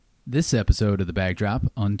This episode of The Bag Drop,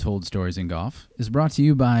 Untold Stories in Golf, is brought to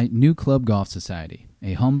you by New Club Golf Society,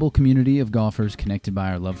 a humble community of golfers connected by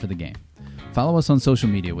our love for the game. Follow us on social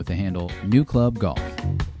media with the handle New Club Golf.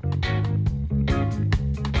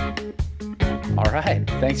 All right.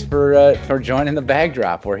 Thanks for joining The Bag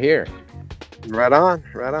Drop. We're here. Right on.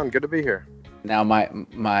 Good to be here. Now,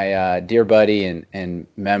 my dear buddy and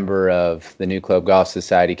member of the New Club Golf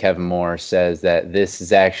Society, Kevin Moore, says that this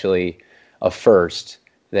is actually a first,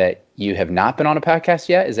 that you have not been on a podcast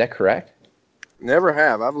yet. Is that correct? Never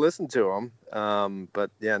have. I've listened to them, but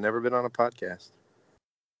yeah, never been on a podcast.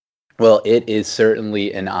 Well, it is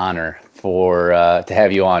certainly an honor to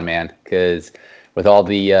have you on, man, because with all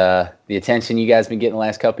the attention you guys have been getting the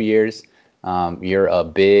last couple of years, you're a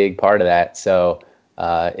big part of that. So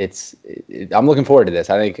I'm looking forward to this.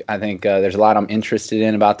 I think there's a lot I'm interested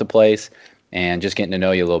in about the place, and just getting to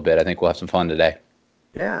know you a little bit. I think we'll have some fun today.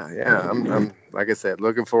 Yeah. I'm like I said,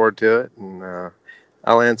 looking forward to it, and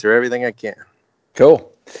I'll answer everything I can.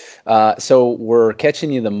 Cool. So we're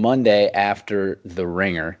catching you the Monday after the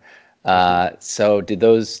Ringer. So did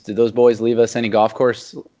those boys leave us any golf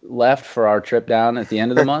course left for our trip down at the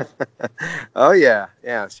end of the month? Oh yeah,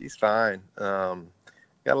 she's fine. Got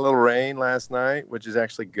a little rain last night, which is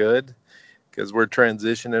actually good because we're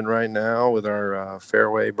transitioning right now with our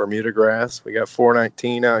fairway Bermuda grass. We got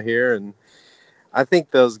 419 out here, and I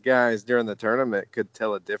think those guys during the tournament could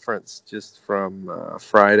tell a difference just from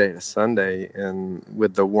Friday to Sunday, and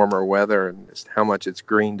with the warmer weather and just how much it's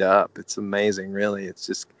greened up. It's amazing, really.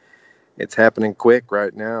 It's happening quick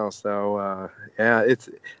right now. So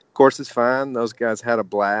it's fine. Those guys had a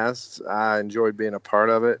blast. I enjoyed being a part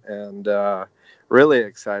of it, and really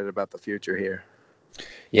excited about the future here.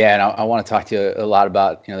 Yeah, and I want to talk to you a lot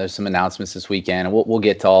about, there's some announcements this weekend, and we'll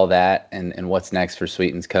get to all that and what's next for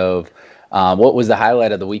Sweetens Cove. What was the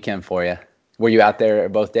highlight of the weekend for you? Were you out there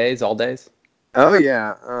both days, all days? Oh,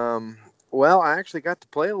 yeah. Well, I actually got to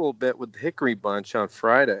play a little bit with the Hickory Bunch on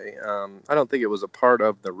Friday. I don't think it was a part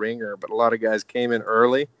of the Ringer, but a lot of guys came in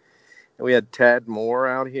early. And we had Tad Moore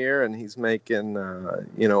out here, and he's making,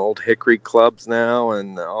 old Hickory clubs now.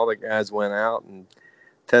 And all the guys went out and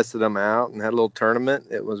tested them out and had a little tournament.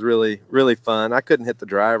 It was really, really fun. I couldn't hit the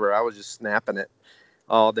driver. I was just snapping it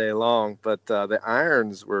all day long, but the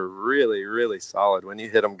irons were really, really solid. When you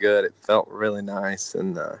hit them good, it felt really nice.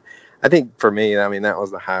 And I think for me, that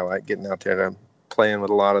was the highlight, getting out there and playing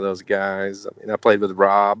with a lot of those guys. I played with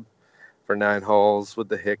Rob for 9 holes with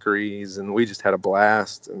the Hickories, and we just had a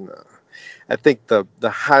blast. And I think the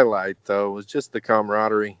highlight, though, was just the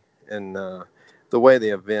camaraderie and the way the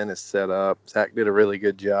event is set up. Zach did a really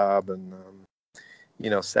good job. And,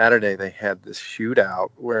 Saturday they had this shootout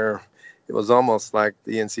where it was almost like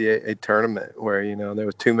the NCAA tournament where, there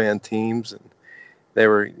were 2-man teams, and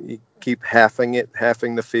you keep halving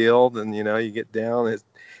the field, and, you get down,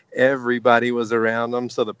 everybody was around them.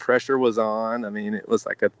 So the pressure was on. It was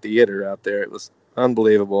like a theater out there. It was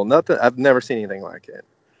unbelievable. I've never seen anything like it.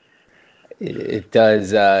 It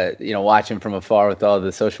does, watching from afar with all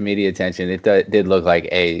the social media attention, it did look like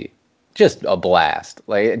just a blast.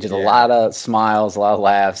 Like just a lot of smiles, a lot of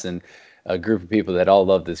laughs, and a group of people that all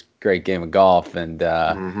love this great game of golf, and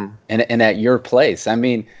and at your place.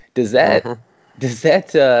 Does that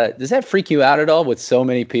freak you out at all with so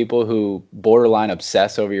many people who borderline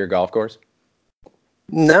obsess over your golf course?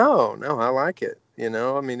 No, I like it.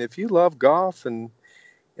 If you love golf and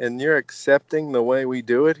you're accepting the way we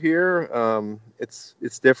do it here,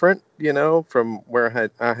 it's different, from where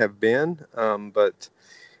I have been. But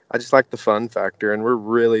I just like the fun factor, and we're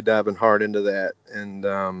really diving hard into that. And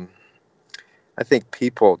I think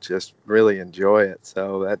people just really enjoy it.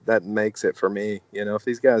 So that makes it for me. If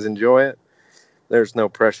these guys enjoy it, there's no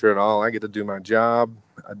pressure at all. I get to do my job.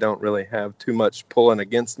 I don't really have too much pulling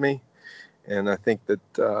against me. And I think that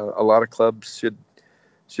a lot of clubs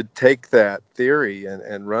should take that theory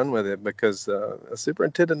and run with it, because a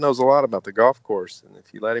superintendent knows a lot about the golf course. And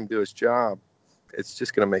if you let him do his job, it's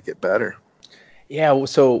just going to make it better. Yeah,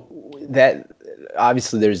 so that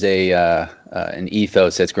obviously there's an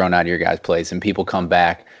ethos that's grown out of your guys' place, and people come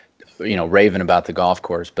back, raving about the golf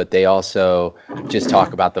course, but they also just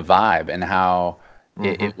talk about the vibe and how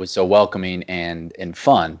it was so welcoming and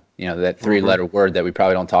fun. That 3-letter word that we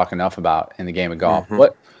probably don't talk enough about in the game of golf.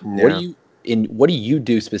 What do you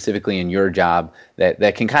do specifically in your job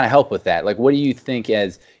that can kind of help with that? Like, what do you think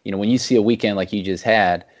as, when you see a weekend like you just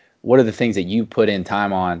had, what are the things that you put in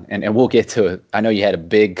time on? And we'll get to it. I know you had a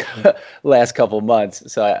big last couple of months,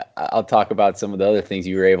 so I'll talk about some of the other things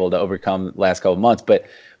you were able to overcome the last couple of months. But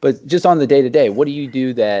just on the day-to-day, what do you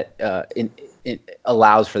do that it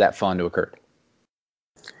allows for that fun to occur?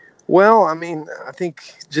 Well, I mean, I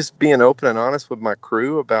think just being open and honest with my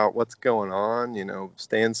crew about what's going on,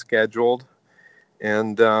 staying scheduled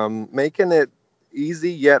and making it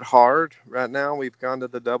easy yet hard. Right now, we've gone to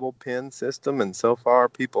the double pin system, and so far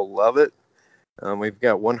people love it. We've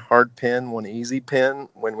got one hard pin, one easy pin.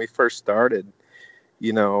 When we first started,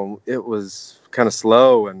 it was kind of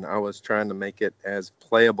slow, and I was trying to make it as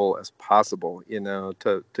playable as possible,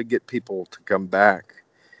 to get people to come back.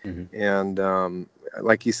 Mm-hmm. And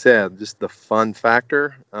like you said, just the fun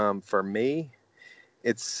factor for me,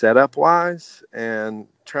 it's setup wise and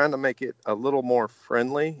trying to make it a little more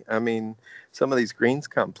friendly. I mean, some of these greens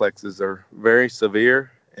complexes are very severe,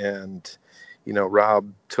 and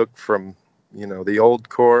Rob took from the old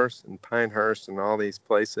course and Pinehurst and all these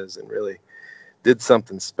places and really did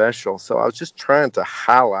something special. So I was just trying to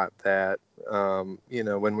highlight that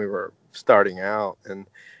when we were starting out, and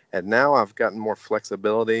now I've gotten more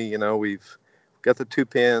flexibility. We've got the 2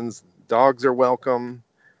 pins, dogs are welcome,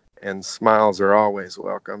 and smiles are always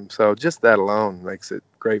welcome. So just that alone makes it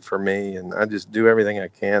great for me, and I just do everything I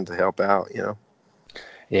can to help out.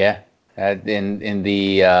 Yeah, in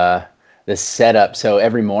the setup. So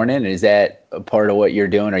every morning, is that a part of what you're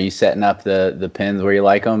doing? Are you setting up the pins where you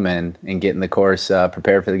like them and getting the course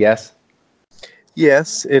prepared for the guests?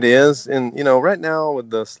 Yes, it is. And right now with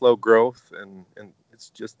the slow growth and it's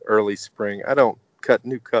just early spring, I don't cut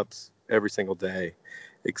new cups every single day,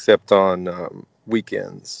 except on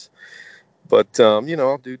weekends. But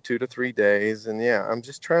I'll do 2 to 3 days, and yeah, I'm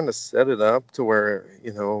just trying to set it up to where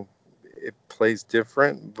it plays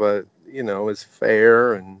different, but is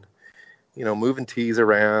fair, and moving tees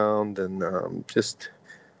around, and just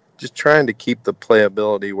trying to keep the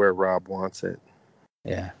playability where Rob wants it.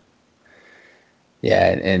 Yeah. Yeah,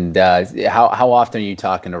 and how often are you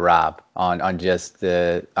talking to Rob on just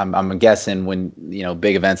the? I'm guessing when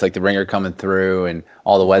big events like the Ringer coming through and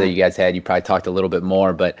all the weather you guys had, you probably talked a little bit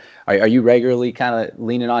more. But are you regularly kind of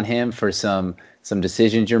leaning on him for some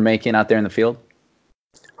decisions you're making out there in the field?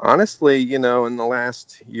 Honestly, in the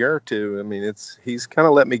last year or two, I mean, he's kind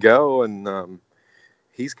of let me go, and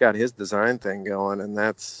he's got his design thing going,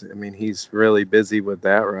 and he's really busy with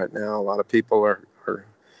that right now. A lot of people are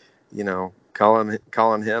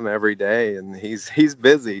calling him every day, and he's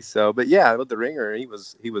busy. So, but yeah, with the Ringer, he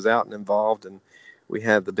was out and involved, and we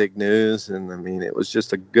had the big news, and it was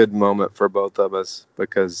just a good moment for both of us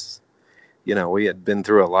because we had been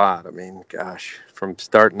through a lot. Gosh, from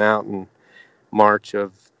starting out in March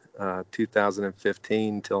of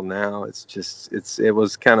 2015 till now, it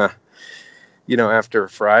was kind of after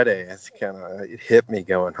Friday, it hit me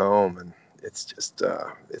going home, and it's just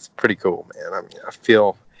it's pretty cool, man.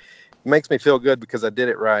 It makes me feel good because I did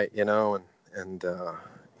it right, and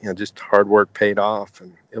just hard work paid off,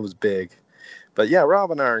 and it was big. But yeah, Rob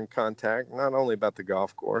and I are in contact, not only about the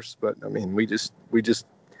golf course, but we just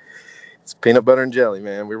it's peanut butter and jelly,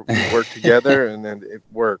 man. We work together, and it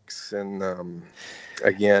works. And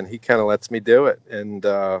again, he kind of lets me do it, and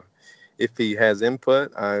if he has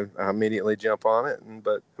input, I immediately jump on it.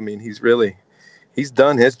 But he's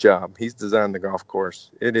done his job. He's designed the golf course.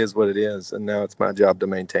 It is what it is, and now it's my job to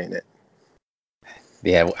maintain it.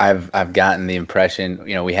 Yeah, I've gotten the impression.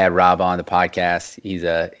 We had Rob on the podcast. He's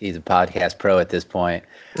a podcast pro at this point.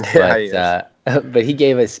 But he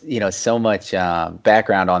gave us so much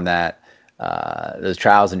background on that. Those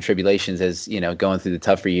trials and tribulations as going through the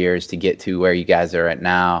tougher years to get to where you guys are at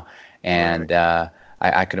now, and right.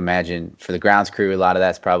 I could imagine for the grounds crew, a lot of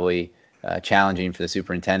that's probably challenging for the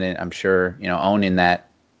superintendent. I'm sure owning that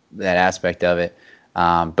aspect of it.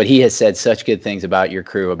 But he has said such good things about your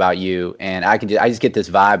crew, about you, and I just get this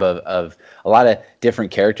vibe of a lot of different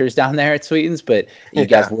characters down there at Sweetens, but you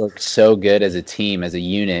guys work so good as a team, as a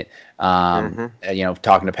unit. Talking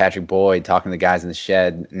to Patrick Boyd, talking to the guys in the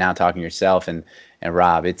shed, now talking to yourself and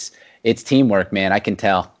Rob. It's teamwork, man. I can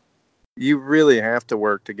tell. You really have to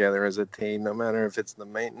work together as a team, no matter if it's the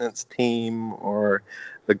maintenance team or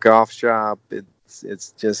the golf shop.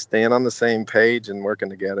 It's just staying on the same page and working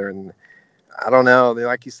together. And I don't know,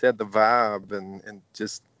 like you said, the vibe and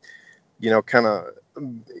just, kind of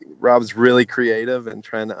Rob's really creative and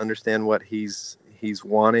trying to understand what he's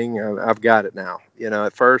wanting. I've got it now.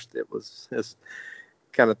 At first it was just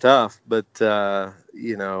kind of tough, but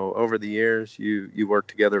over the years you work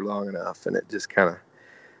together long enough and it just kind of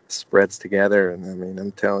spreads together. And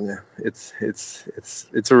I'm telling you, it's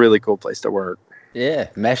a really cool place to work. Yeah,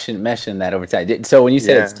 meshing that over time. So when you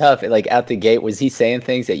said it's tough, like out the gate, was he saying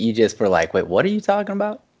things that you just were like, wait, what are you talking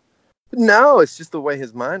about? No, it's just the way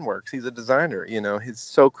his mind works. He's a designer, he's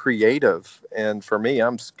so creative. And for me,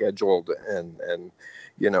 I'm scheduled and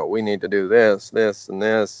we need to do this, and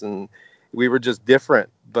this. And we were just different.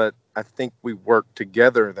 But, I think we work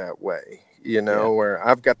together that way, Yeah. where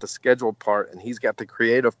I've got the scheduled part and he's got the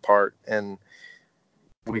creative part, and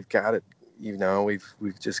we've got it.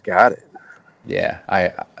 We've just got it. Yeah.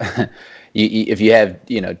 If you have,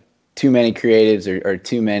 too many creatives or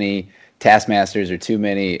too many taskmasters or too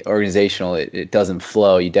many organizational, it doesn't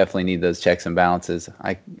flow. You definitely need those checks and balances.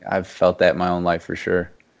 I've felt that in my own life for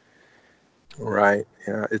sure. Right.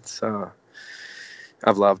 Yeah.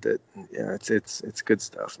 I've loved it. Yeah. It's good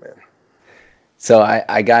stuff, man. So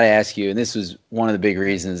I got to ask you, and this was one of the big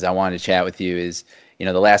reasons I wanted to chat with you is,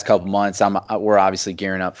 the last couple months, we're obviously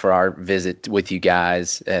gearing up for our visit with you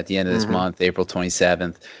guys at the end of this Mm-hmm. month, April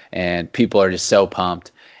 27th, and people are just so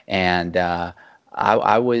pumped. And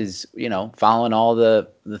I was, following all the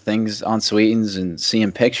things on Sweetens and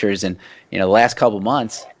seeing pictures, and the last couple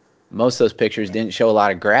months, most of those pictures didn't show a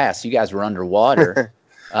lot of grass. You guys were underwater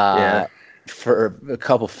Yeah. for a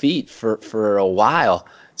couple feet for a while.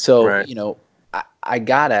 So, Right. I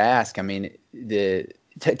gotta ask. I mean,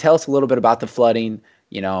 tell us a little bit about the flooding.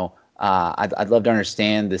 I'd love to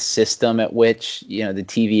understand the system at which the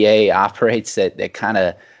TVA operates. That kind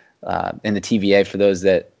of and the TVA, for those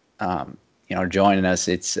that are joining us,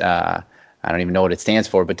 it's I don't even know what it stands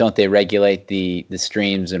for, but don't they regulate the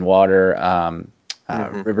streams and water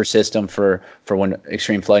Mm-hmm. river system for when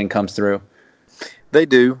extreme flooding comes through? They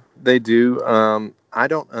do. They do. I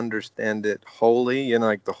don't understand it wholly,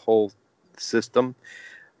 like the whole system,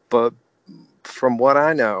 but from what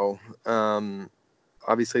I know,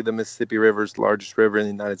 obviously the Mississippi River is the largest river in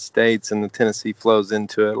the United States, and the Tennessee flows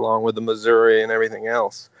into it along with the Missouri and everything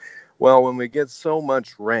else. Well, when we get so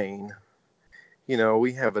much rain,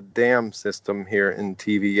 we have a dam system here in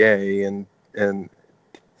TVA and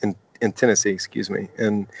in Tennessee, excuse me.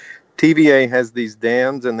 And TVA has these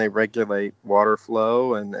dams, and they regulate water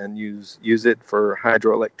flow and use it for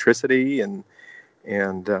hydroelectricity, and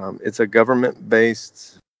it's a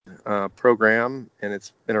government-based program, and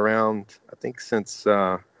it's been around, I think, since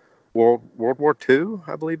World War II,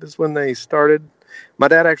 I believe, is when they started. My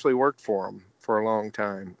dad actually worked for them for a long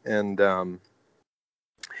time, and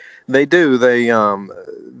they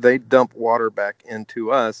dump water back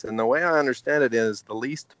into us. And the way I understand it is the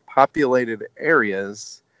least populated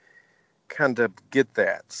areas kind of get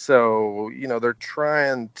that. So, they're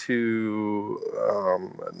trying to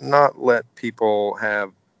not let people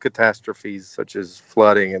have catastrophes such as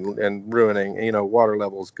flooding and ruining, water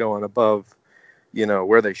levels going above,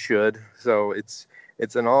 where they should. So it's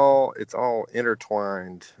all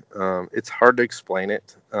intertwined. It's hard to explain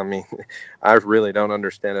it. I mean, I really don't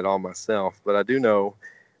understand it all myself, but I do know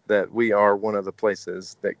that we are one of the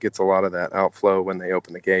places that gets a lot of that outflow when they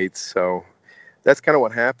open the gates. So that's kind of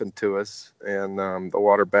what happened to us, and the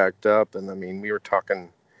water backed up. And I mean, we were talking,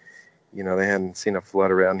 they hadn't seen a flood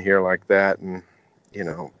around here like that in,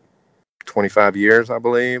 25 years, I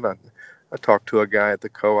believe. I talked to a guy at the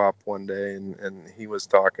co-op one day, and he was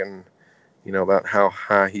talking, about how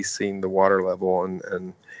high he's seen the water level,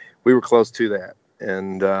 and we were close to that.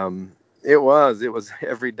 And it was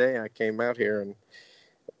every day I came out here and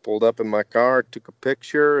pulled up in my car, took a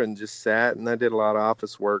picture, and just sat, and I did a lot of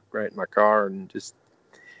office work right in my car, and just,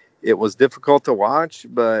 it was difficult to watch,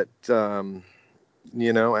 but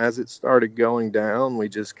as it started going down, we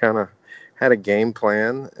just kind of had a game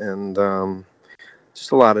plan, and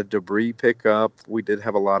just a lot of debris pickup. We did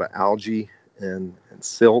have a lot of algae and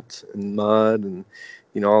silt and mud, and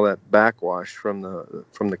all that backwash from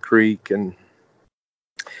the creek. And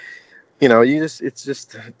it's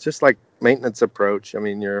just like maintenance approach. I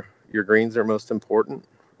mean, your greens are most important,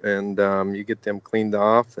 and you get them cleaned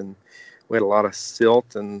off. And we had a lot of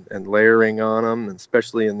silt and layering on them, and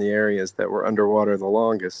especially in the areas that were underwater the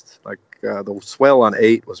longest. Like the swell on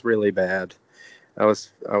 8 was really bad. I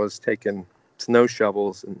was taking snow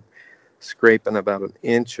shovels and scraping about an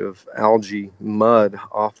inch of algae mud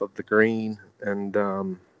off of the green, and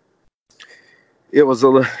it was a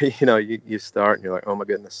little, you start and you're like, oh my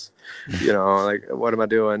goodness, like, what am I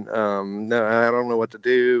doing? No, I don't know what to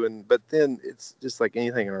do. But then it's just like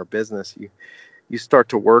anything in our business, you start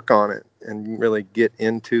to work on it and really get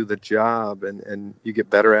into the job, and you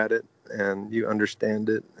get better at it, and you understand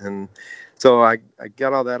it. And so I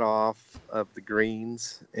got all that off of the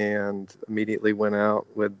greens, and immediately went out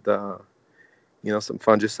with some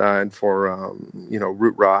fungicide for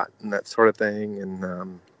root rot and that sort of thing,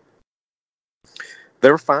 and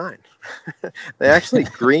they were fine. They actually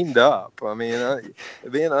greened up. I mean,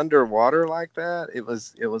 being underwater like that, it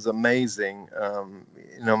was amazing.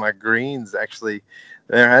 My greens actually,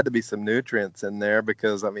 there had to be some nutrients in there,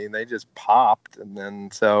 because I mean, they just popped. And then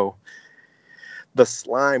so the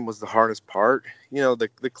slime was the hardest part.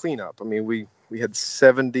 The cleanup. I mean, we we had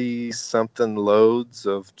 70 something loads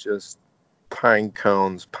of just pine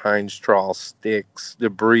cones, pine straw, sticks,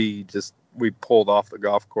 debris. Just we pulled off the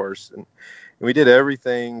golf course, and we did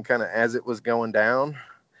everything kind of as it was going down,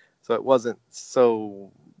 so it wasn't so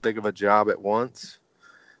big of a job at once.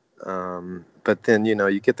 But then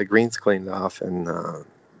you get the greens cleaned off, and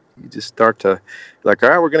you just start to like, all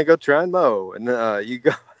right, we're gonna go try and mow, and you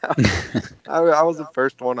go out. I was the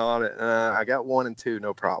first one on it, and I got 1 and 2,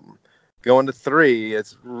 no problem. Going to 3,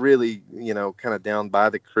 it's really kind of down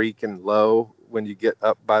by the creek and low when you get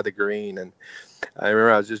up by the green. And I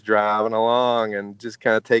remember I was just driving along and just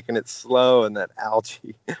kind of taking it slow, and that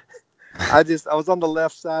algae. I was on the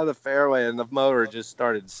left side of the fairway, and the motor just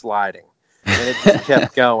started sliding, and it just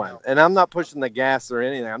kept going. And I'm not pushing the gas or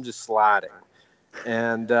anything; I'm just sliding.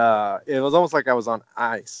 And it was almost like I was on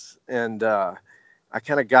ice. And I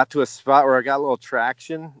kind of got to a spot where I got a little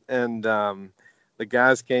traction, and the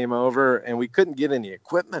guys came over, and we couldn't get any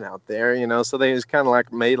equipment out there, so they just kind of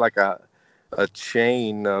like made like a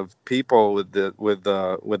chain of people with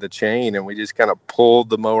the chain, and we just kind of pulled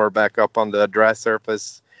the mower back up on the dry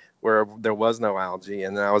surface where there was no algae.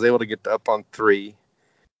 And then I was able to get up on 3.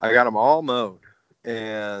 I got them all mowed,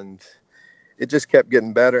 and it just kept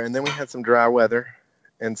getting better. And then we had some dry weather,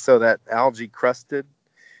 and so that algae crusted.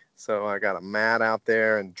 So I got a mat out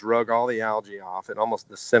there and drug all the algae off. It almost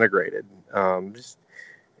disintegrated. Here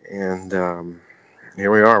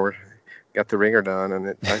we are. We got the ringer done, and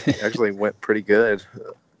it actually went pretty good.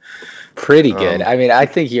 Pretty good. I mean, I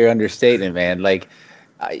think you're understating, man. Like,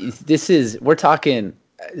 we're talking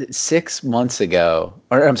 6 months ago,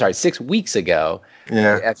 or I'm sorry, 6 weeks ago.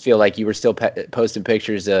 Yeah. I feel like you were still posting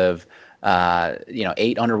pictures of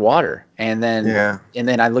 8 underwater, and then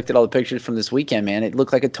I looked at all the pictures from this weekend, man. It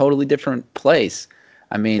looked like a totally different place.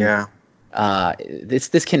 I mean,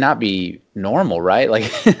 this cannot be normal, right?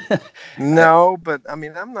 Like, no, but I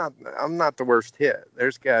mean, I'm not the worst hit.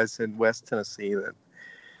 There's guys in West Tennessee that,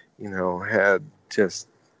 had just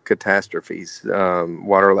catastrophes,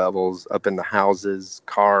 water levels up in the houses,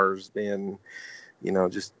 cars being,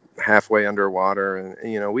 just halfway underwater.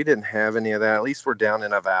 And we didn't have any of that. At least we're down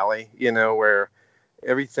in a valley, where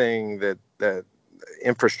everything that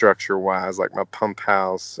infrastructure wise, like my pump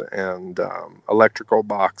house and electrical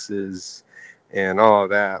boxes and all of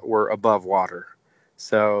that, were above water.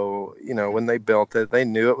 So when they built it, they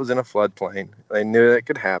knew it was in a floodplain. They knew it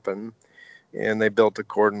could happen, and they built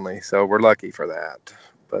accordingly. So we're lucky for that.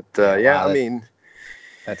 But wow, I mean,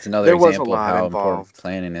 that's another example of how important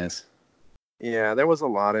planning is. Yeah, there was a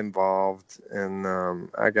lot involved, and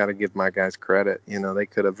I got to give my guys credit. They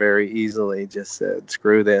could have very easily just said,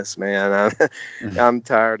 "Screw this, man. I'm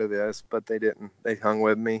tired of this," but they didn't. They hung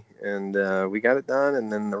with me, and we got it done.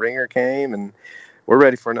 And then the ringer came, and we're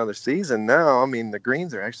ready for another season now. I mean, the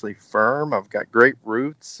greens are actually firm. I've got great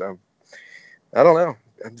roots. I don't know.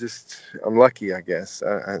 I'm lucky, I guess.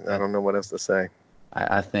 I don't know what else to say.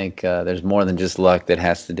 I think there's more than just luck that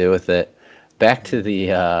has to do with it. Back to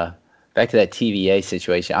that TVA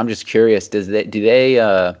situation. I'm just curious. Do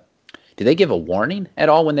they give a warning at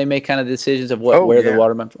all when they make kind of decisions of where the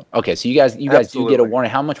water might flow? Okay, so you guys do get a warning.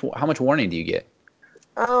 How much warning do you get?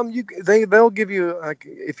 They'll give you, like,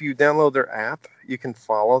 if you download their app, you can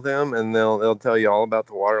follow them, and they'll tell you all about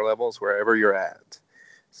the water levels wherever you're at.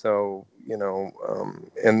 So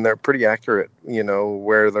and they're pretty accurate,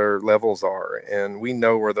 where their levels are, and we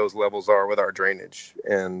know where those levels are with our drainage,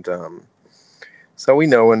 and so we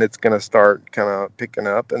know when it's going to start kind of picking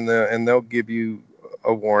up, and they'll give you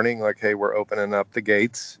a warning, like, hey, we're opening up the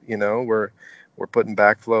gates, we're putting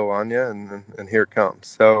backflow on you, and here it comes.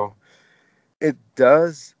 So it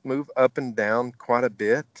does move up and down quite a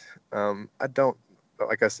bit.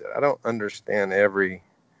 Like I said, I don't understand every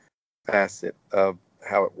facet of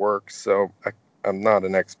how it works, so I'm not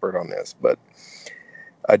an expert on this, but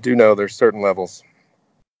I do know there's certain levels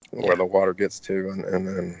where the water gets to, and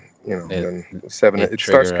then then 7. It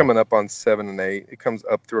starts coming up on 7 and 8. It comes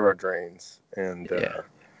up through our drains, and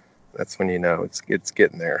that's when it's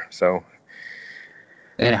getting there. So.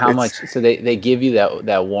 And how much? So they give you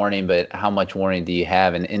that warning, but how much warning do you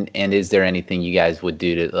have? And is there anything you guys would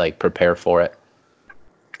do to, like, prepare for it?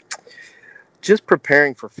 Just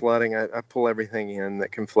preparing for flooding. I pull everything in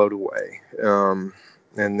that can float away, and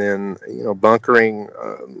then bunkering.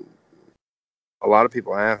 A lot of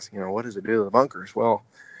people ask, what does it do to the bunkers? Well,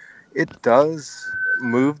 it does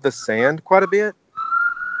move the sand quite a bit,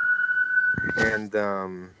 and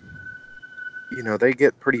they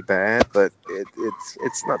get pretty bad, but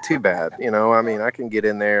it's not too bad. I mean, I can get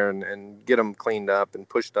in there and get them cleaned up and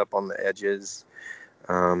pushed up on the edges.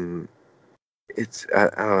 I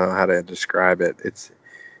don't know how to describe it. It's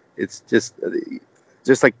it's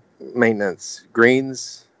just like maintenance.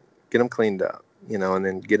 Greens, get them cleaned up, and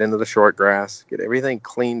then get into the short grass, get everything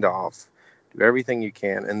cleaned off, do everything you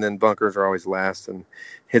can, and then bunkers are always last and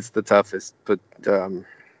hits the toughest. But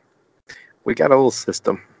we got a little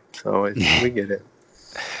system, so we get it.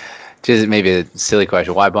 Just maybe a silly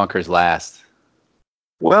question. Why bunkers last?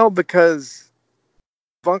 Well, because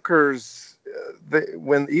bunkers,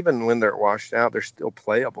 even when they're washed out, they're still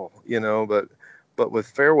playable, But with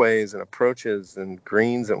fairways and approaches and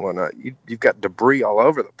greens and whatnot, you've got debris all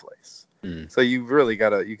over the place. So you really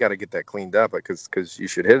gotta get that cleaned up, because you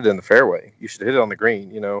should hit it in the fairway. You should hit it on the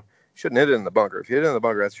green. You shouldn't hit it in the bunker. If you hit it in the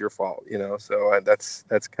bunker, that's your fault. So that's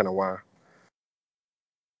kind of why.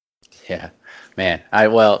 Yeah, man.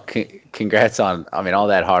 Congrats on, all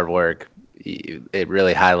that hard work. It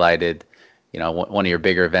really highlighted, one of your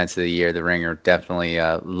bigger events of the year. The Ringer definitely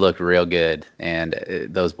looked real good, and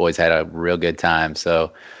those boys had a real good time.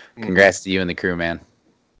 So congrats to you and the crew, man.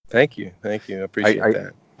 Thank you. I appreciate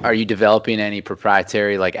that. Are you developing any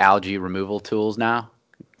proprietary algae removal tools now?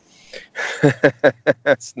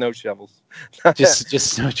 Snow shovels. just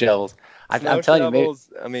snow shovels. I'm telling you,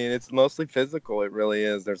 maybe... it's mostly physical. It really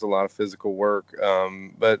is. There's a lot of physical work.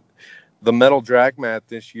 But the metal drag mat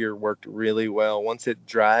this year worked really well. Once it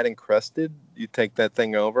dried and crusted, you take that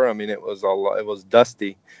thing over. It was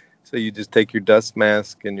dusty. So you just take your dust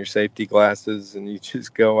mask and your safety glasses, and you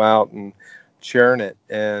just go out and churn it,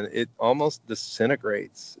 and it almost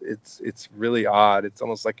disintegrates. It's really odd. It's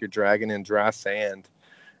almost like you're dragging in dry sand.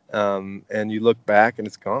 And you look back and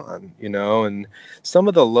it's gone, and some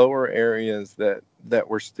of the lower areas that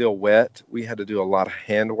were still wet, we had to do a lot of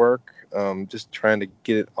handwork, just trying to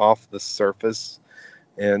get it off the surface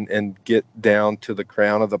and get down to the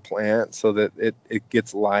crown of the plant so that it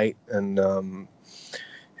gets light. And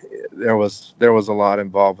there was a lot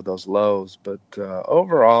involved with those lows, but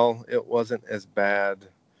overall it wasn't as bad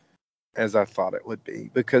as I thought it would be,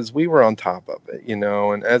 because we were on top of it,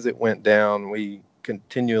 and as it went down, we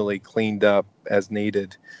continually cleaned up as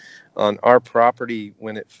needed. On our property,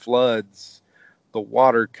 when it floods, the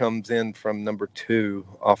water comes in from number 2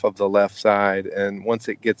 off of the left side, and once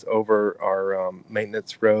it gets over our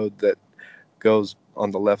maintenance road that goes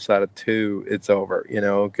on the left side of 2, it's over.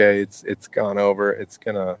 It's gone over. It's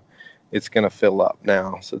gonna fill up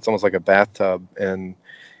now, so it's almost like a bathtub. And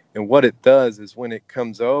what it does is, when it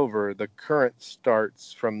comes over, the current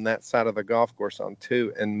starts from that side of the golf course on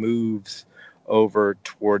 2 and moves over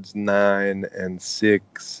towards 9 and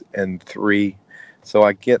 6 and 3. So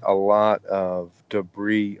I get a lot of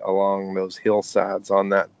debris along those hillsides on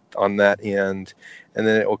that end, and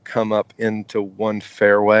then it will come up into one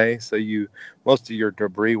fairway. So most of your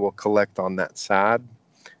debris will collect on that side.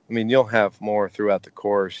 You'll have more throughout the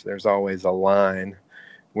course. There's always a line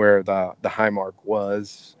where the high mark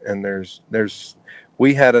was, and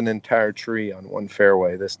we had an entire tree on one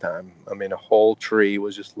fairway this time. A whole tree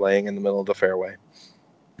was just laying in the middle of the fairway.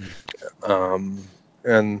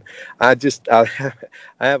 And I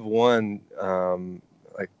have one,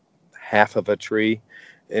 half of a tree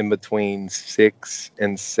in between 6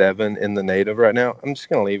 and 7 in the native right now. I'm just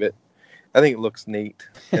going to leave it. I think it looks neat,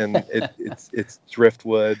 and it's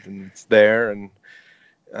driftwood, and it's there. And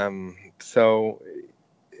so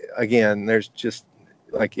again, there's just,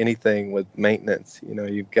 like anything with maintenance,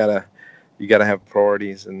 you've got to have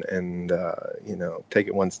priorities and take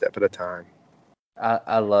it one step at a time.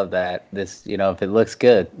 I love that. This, if it looks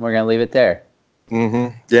good, we're going to leave it there.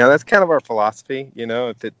 Mm-hmm. Yeah, that's kind of our philosophy,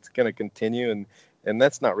 if it's going to continue, and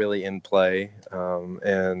that's not really in play.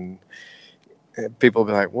 And people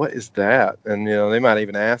will be like, what is that? And, they might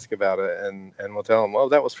even ask about it, and we'll tell them, well,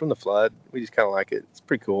 that was from the flood. We just kind of like it. It's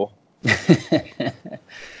pretty cool.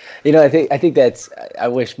 I think I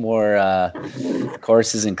wish more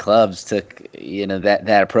courses and clubs took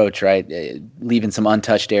that approach, right? Leaving some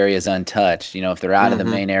untouched areas untouched. If they're out of the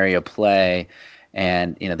main area of play,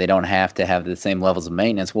 and they don't have to have the same levels of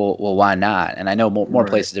maintenance, well, why not? And I know more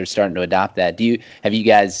places are starting to adopt that. Have you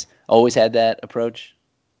guys always had that approach?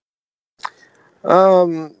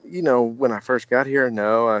 When I first got here,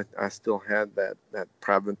 no, I still had that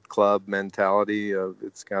private club mentality of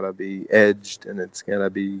it's got to be edged and it's got to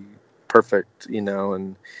be perfect,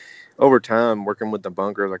 and over time working with the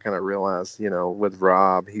bunkers, I kind of realized, with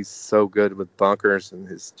Rob, he's so good with bunkers, and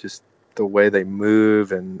his just the way they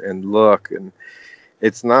move and look, and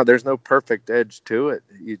there's no perfect edge to it.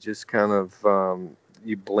 You just kind of,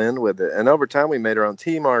 you blend with it. And over time, we made our own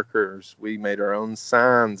tee markers. We made our own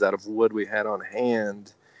signs out of wood we had on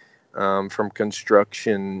hand from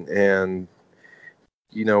construction. And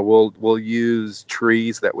we'll use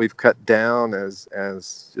trees that we've cut down as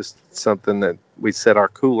just something that we set our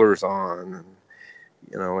coolers on. And,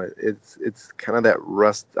 it's kind of that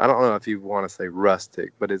rust. I don't know if you want to say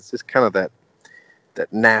rustic, but it's just kind of that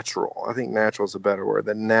natural. I think natural is a better word.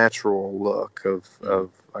 The natural look of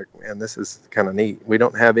like, man, this is kind of neat. We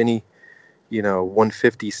don't have any,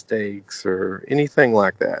 150 stakes or anything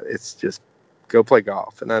like that. It's just go play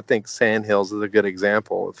golf. And I think Sandhills is a good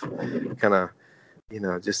example of kind of,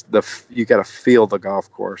 just you got to feel the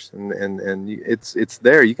golf course, and it's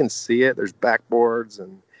there. You can see it. There's backboards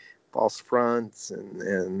and false fronts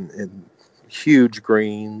and huge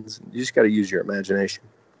greens. You just got to use your imagination.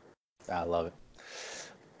 I love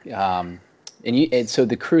it. And so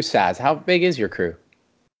the crew size, how big is your crew?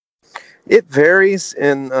 It varies,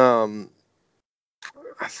 and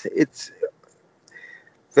it's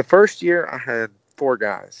the first year I had 4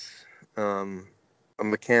 guys, a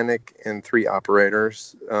mechanic and 3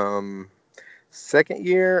 operators. Second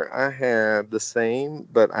year I had the same,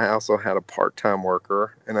 but I also had a part-time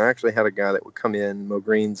worker, and I actually had a guy that would come in, mow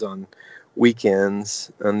greens on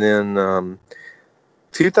weekends. And then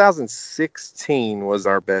 2016 was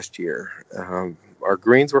our best year. Our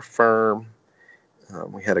greens were firm.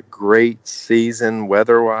 We had a great season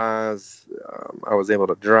weather-wise. I was able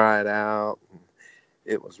to dry it out.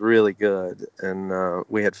 It was really good, and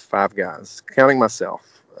we had 5 guys, counting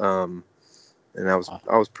myself. And I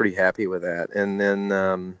was pretty happy with that. And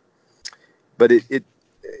then, but it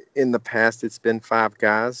in the past it's been 5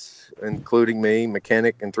 guys, including me,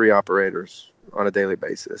 mechanic, and 3 operators on a daily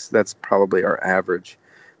basis. That's probably our average,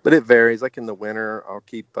 but it varies. Like in the winter, I'll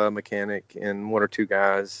keep a mechanic and 1 or 2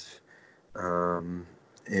 guys. So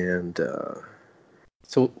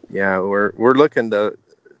yeah, we're looking to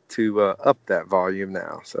up that volume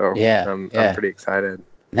now. So yeah, I'm pretty excited.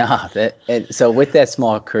 No, so with that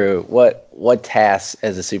small crew, what tasks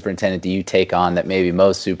as a superintendent do you take on that maybe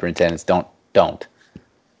most superintendents don't?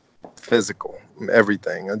 Physical,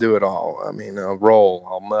 everything. I do it all. I mean, I'll roll,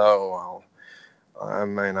 I'll mow,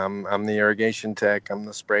 I'm the irrigation tech, I'm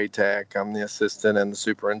the spray tech, I'm the assistant and the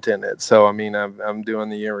superintendent. So I mean, I'm doing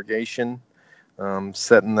the irrigation,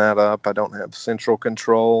 setting that up. I don't have central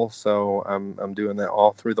control, so I'm doing that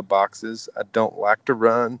all through the boxes. I don't like to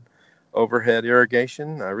run overhead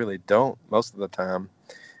irrigation. I really don't most of the time.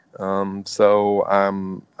 So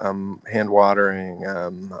I'm hand watering.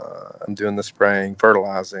 I'm doing the spraying,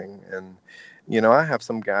 fertilizing, and I have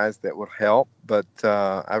some guys that will help, but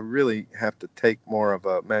I really have to take more of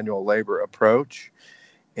a manual labor approach.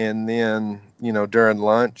 And then during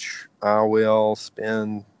lunch, I will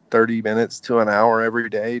spend 30 minutes to an hour every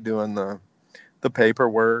day doing the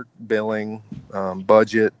paperwork, billing,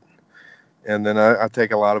 budget. And then I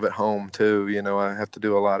take a lot of it home too. I have to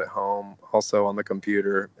do a lot at home, also on the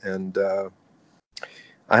computer. And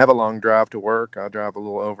I have a long drive to work. I drive a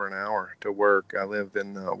little over an hour to work. I live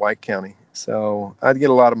in White County, so I get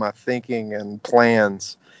a lot of my thinking and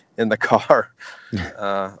plans in the car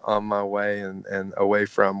on my way and away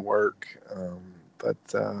from work. But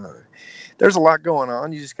there's a lot going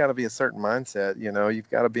on. You just got to be a certain mindset. You've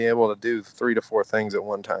got to be able to do 3 to 4 things at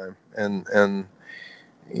one time, and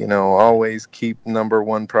always keep number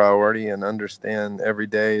one priority and understand every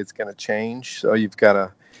day it's going to change. So you got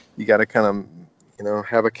to kind of,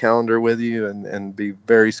 have a calendar with you and be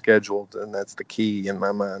very scheduled. And that's the key in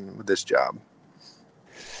my mind with this job.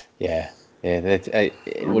 Yeah. That's,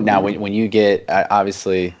 now when you get,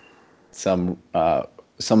 obviously some of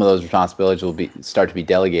those responsibilities will start to be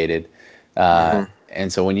delegated.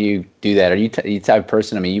 And so when you do that, are you the type of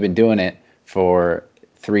person, I mean, you've been doing it for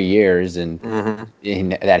 3 years, and in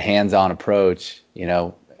that hands-on approach,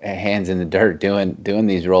 hands in the dirt, doing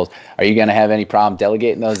these roles. Are you going to have any problem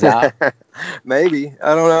delegating those out? Maybe.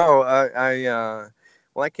 I don't know.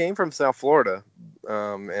 I came from South Florida,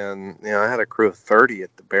 and I had a crew of 30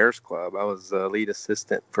 at the Bears Club. I was lead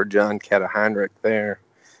assistant for John Cataheinrich there.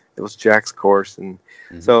 It was Jack's course, and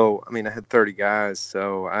so I had 30 guys,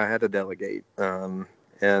 so I had to delegate.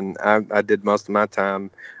 And I did most of my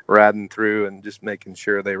time riding through and just making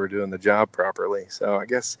sure they were doing the job properly. So I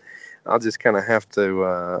guess I'll just kind of have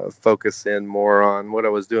to focus in more on what I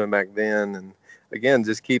was doing back then. And again,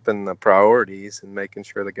 just keeping the priorities and making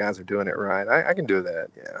sure the guys are doing it right. I can do that.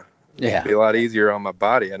 Yeah. It'd be a lot easier on my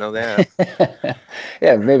body. I know that.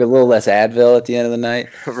 Yeah. Maybe a little less Advil at the end of the night.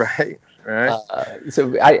 Right.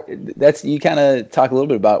 So you kind of talk a little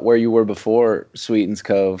bit about where you were before Sweetens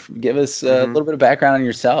Cove. Give us a little bit of background on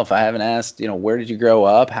yourself. I haven't asked, where did you grow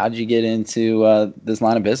up? How did you get into this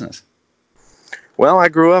line of business? Well, I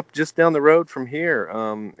grew up just down the road from here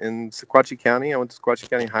in Sequatchie County. I went to Sequatchie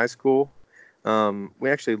County High School. We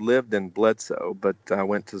actually lived in Bledsoe, but I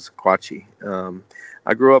went to Sequatchie.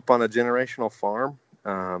 I grew up on a generational farm.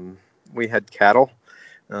 We had cattle.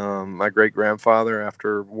 My great grandfather,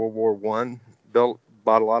 after World War One,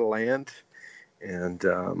 bought a lot of land, and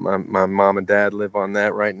my mom and dad live on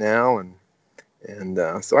that right now,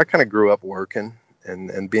 and so I kind of grew up working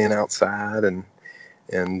and being outside, and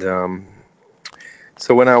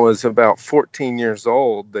so when I was about 14 years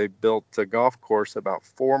old, they built a golf course about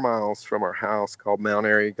 4 miles from our house called Mount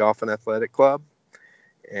Airy Golf and Athletic Club.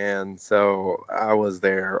 And so I was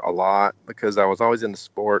there a lot because I was always into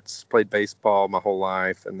sports, played baseball my whole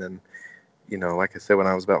life. And then, like I said, when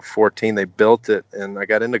I was about 14, they built it and I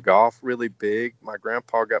got into golf really big. My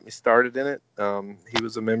grandpa got me started in it. He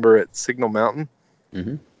was a member at Signal Mountain.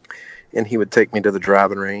 Mm-hmm. And he would take me to the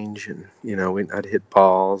driving range and, I'd hit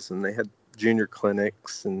balls, and they had junior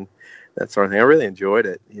clinics and that sort of thing. I really enjoyed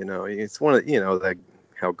it. It's one of,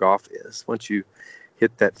 how golf is. Once you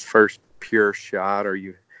hit that first pure shot, or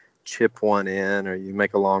you chip one in, or you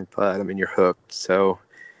make a long putt, I mean, you're hooked. So,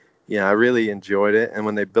 yeah, I really enjoyed it. And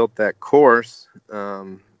when they built that course,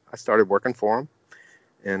 I started working for them.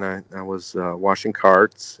 And I was washing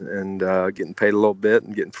carts and getting paid a little bit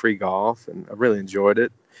and getting free golf. And I really enjoyed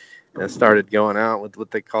it. And I started going out with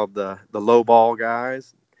what they called the low ball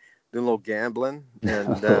guys, doing a little gambling.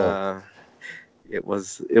 And it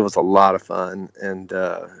was a lot of fun. And,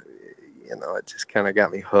 it just kind of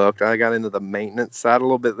got me hooked. I got into the maintenance side a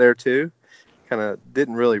little bit there too. Kind of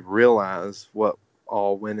didn't really realize what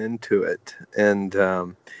all went into it. And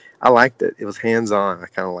I liked it. It was hands-on. I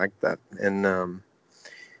kind of liked that. And,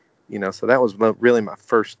 so that was really my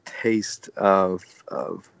first taste of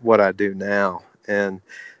what I do now. And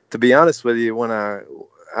to be honest with you, when I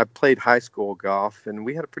played high school golf, and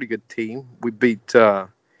we had a pretty good team. We beat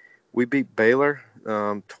Baylor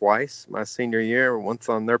twice my senior year, once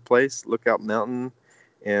on their place, Lookout Mountain,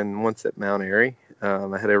 and once at Mount Airy.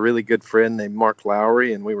 I had a really good friend named Mark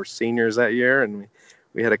Lowry, and we were seniors that year, and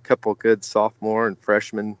we had a couple good sophomore and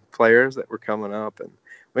freshman players that were coming up, and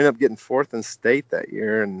we ended up getting fourth in state that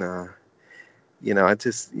year. And I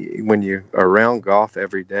just, when you're around golf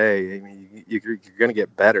every day, I mean, you're going to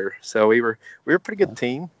get better. So we were a pretty good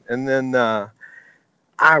team. And then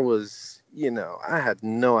I was, I had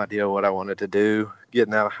no idea what I wanted to do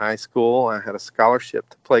getting out of high school. I had a scholarship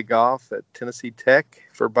to play golf at Tennessee Tech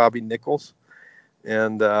for Bobby Nichols.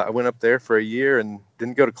 And I went up there for a year and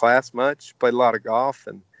didn't go to class much, played a lot of golf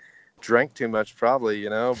and drank too much probably,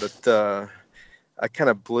 but I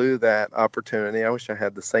kind of blew that opportunity. I wish I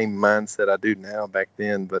had the same mindset I do now back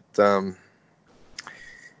then, but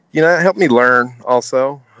it helped me learn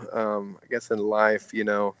also. I guess in life,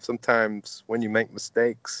 sometimes when you make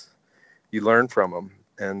mistakes, you learn from them,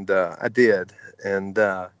 and I did. And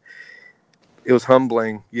it was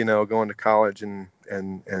humbling, going to college and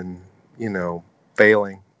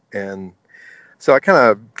failing. And so I kind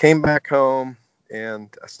of came back home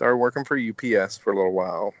and I started working for UPS for a little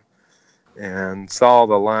while. And saw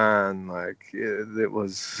the line, like it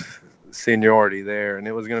was seniority there, and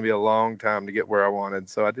it was going to be a long time to get where I wanted.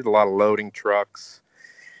 So I did a lot of loading trucks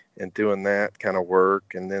and doing that kind of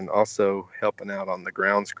work, and then also helping out on the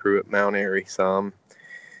grounds crew at Mount Airy some.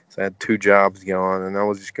 So I had 2 jobs going, and I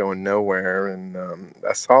was just going nowhere. And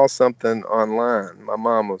I saw something online. My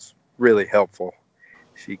mom was really helpful.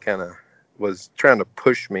 She kind of was trying to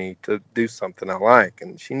push me to do something I like,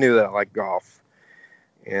 and she knew that I like golf.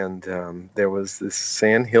 And there was this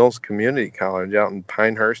Sand Hills Community College out in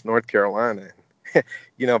Pinehurst, North Carolina.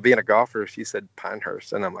 Being a golfer, she said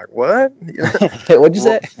Pinehurst, and I'm like, what? What'd you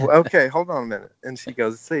say? Okay, hold on a minute. And she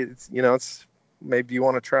goes, see, it's maybe you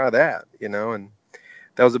want to try that, and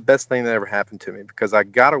that was the best thing that ever happened to me, because I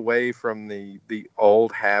got away from the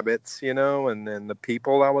old habits, and then the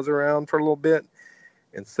people I was around for a little bit.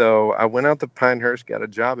 And so I went out to Pinehurst, got a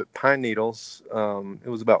job at Pine Needles. It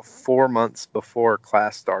was about 4 months before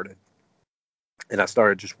class started. And I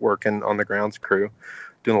started just working on the grounds crew,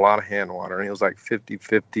 doing a lot of hand watering. It was like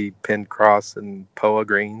 50-50 pin cross and POA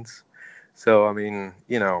greens. So, I mean,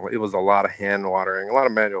 it was a lot of hand watering, a lot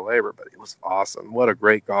of manual labor, but it was awesome. What a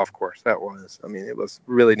great golf course that was. I mean, it was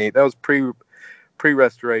really neat. That was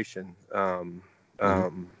pre-restoration.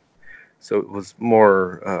 So it was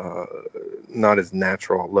more not as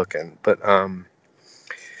natural looking, but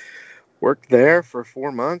worked there for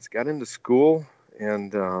 4 months, got into school,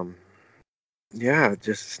 and it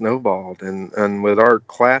just snowballed. And with our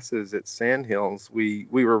classes at Sand Hills, we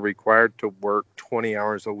were required to work 20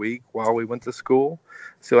 hours a week while we went to school.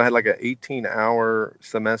 So I had like an 18-hour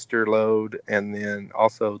semester load, and then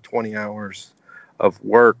also 20 hours of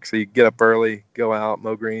work. So you get up early, go out,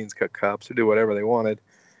 mow greens, cut cups, or do whatever they wanted.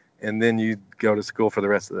 and then you'd go to school for the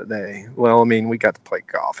rest of the day. Well, I mean, we got to play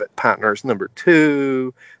golf at Partners Number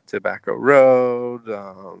 2, Tobacco Road,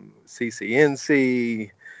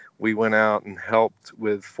 CCNC. We went out and helped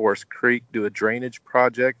with Forest Creek do a drainage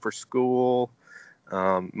project for school.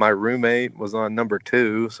 My roommate was on number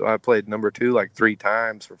 2, so I played number 2 like 3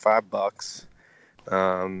 times for $5.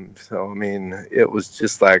 So I mean, it was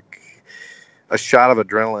just like a shot of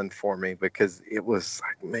adrenaline for me, because it was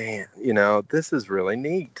like, man, this is really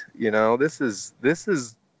neat. This is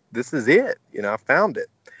it. I found it.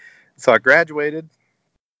 So I graduated.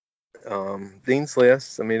 Dean's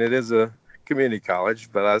List. I mean, it is a community college,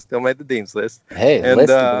 but I still made the Dean's List. Hey,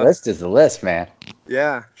 the list is the list, man.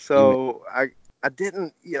 Yeah. So I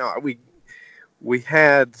didn't, we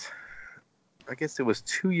had, I guess it was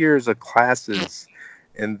 2 years of classes,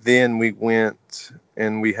 and then we went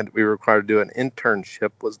and we were required to do an internship,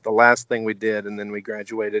 was the last thing we did, and then we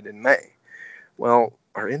graduated in May. Well,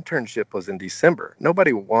 our internship was in December.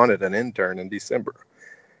 Nobody wanted an intern in December.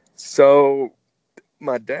 So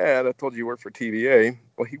my dad, I told you he worked for TVA.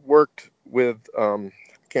 Well, he worked with, I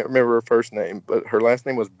can't remember her first name, but her last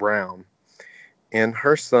name was Brown. And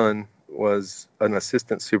her son was an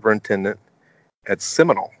assistant superintendent at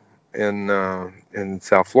Seminole in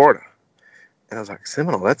South Florida. And I was like,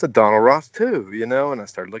 Seminole, that's a Donald Ross too, And I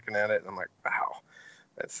started looking at it, and I'm like, wow,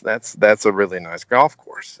 that's a really nice golf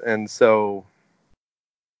course. And so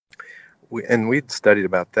we'd studied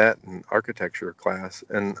about that in architecture class.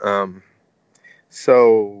 And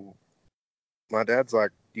so my dad's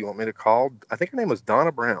like, do you want me to call? I think her name was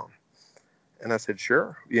Donna Brown. And I said,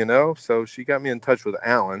 sure, So she got me in touch with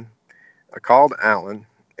Alan. I called Alan,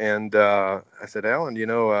 and I said, Alan,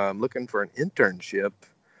 I'm looking for an internship.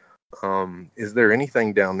 Is there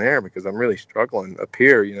anything down there? Because I'm really struggling up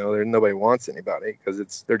here. There nobody wants anybody,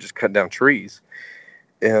 because they're just cutting down trees.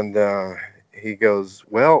 And he goes,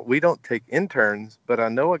 well, we don't take interns, but I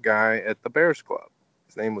know a guy at the Bears Club.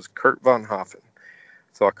 His name was Kurt Von Hoffen.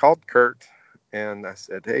 So I called Kurt, and I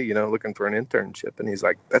said, hey, looking for an internship. And he's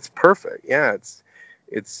like, that's perfect. Yeah, it's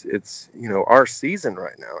our season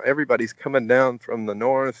right now. Everybody's coming down from the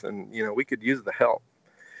north, and we could use the help.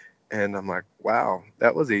 And I'm like, wow,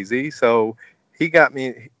 that was easy. So he got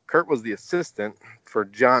me. Kurt was the assistant for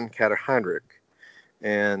John Catter-Heinrich,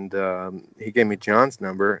 and he gave me John's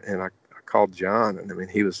number, and I called John, and I mean,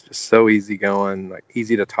 he was just so easygoing, like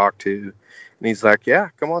easy to talk to. And he's like, yeah,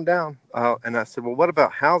 come on down. And I said, well, what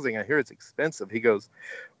about housing? I hear it's expensive. He goes,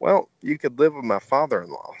 well, you could live with my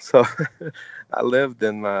father-in-law. So I lived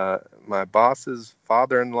in my boss's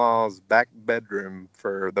father-in-law's back bedroom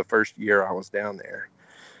for the first year I was down there.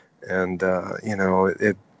 And,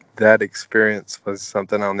 that experience was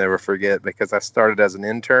something I'll never forget, because I started as an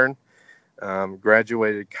intern,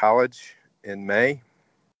 graduated college in May,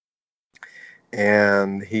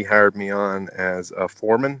 and he hired me on as a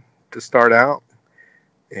foreman to start out.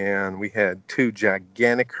 And we had 2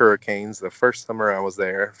 gigantic hurricanes the first summer I was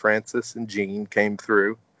there. Francis and Jean came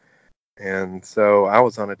through. And so I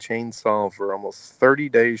was on a chainsaw for almost 30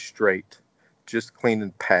 days straight, just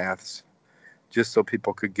cleaning paths, just so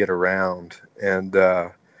people could get around. And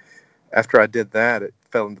after I did that, it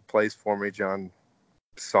fell into place for me. John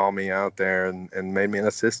saw me out there and made me an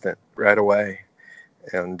assistant right away.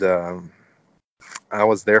 And I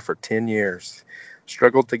was there for 10 years.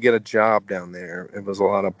 Struggled to get a job down there. It was a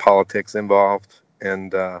lot of politics involved,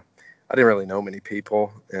 and I didn't really know many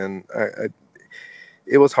people, and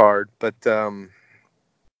it was hard. But I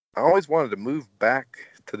always wanted to move back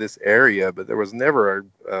to this area, but there was never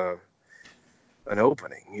an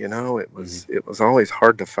opening. It was always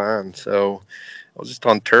hard to find. So I was just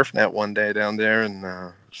on TurfNet one day down there,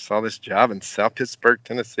 and saw this job in South Pittsburgh,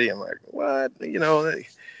 Tennessee. I'm like, what?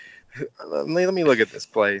 Let me look at this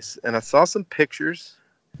place. And I saw some pictures,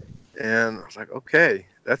 and I was like, okay,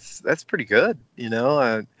 that's pretty good.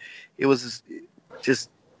 It was just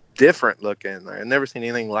different looking. I had never seen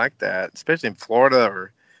anything like that, especially in Florida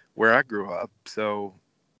or where I grew up. So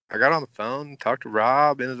I got on the phone, talked to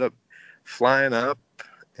Rob, ended up flying up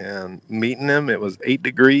and meeting him. It was 8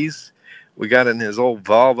 degrees. We got in his old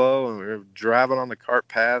Volvo, and we were driving on the cart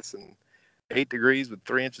paths, and 8 degrees with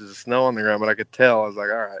 3 inches of snow on the ground. But I could tell, I was like,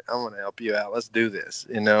 all right, I'm going to help you out. Let's do this.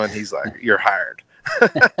 And he's like, you're hired.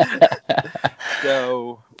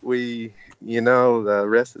 So we, the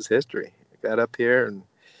rest is history. I got up here, and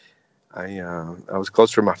I was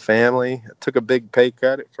closer to my family. I took a big pay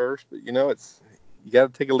cut at first, but you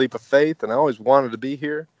got to take a leap of faith. And I always wanted to be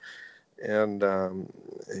here. And,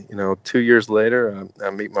 2 years later, I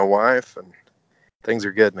meet my wife, and things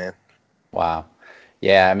are good, man. Wow.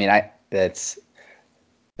 Yeah. I mean, that's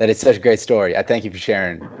That is such a great story. I thank you for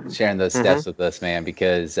sharing those steps Mm-hmm. with us, man,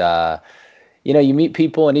 because you meet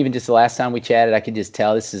people, and even just the last time we chatted, I could just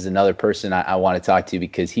tell this is another person I want to talk to,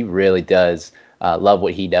 because he really does love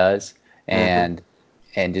what he does, Mm-hmm.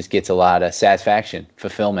 and just gets a lot of satisfaction,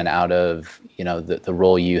 fulfillment out of the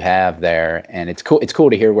role you have there. And it's cool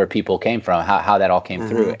to hear where people came from, how that all came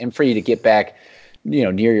through, Mm-hmm. and for you to get back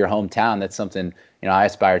near your hometown. That's something I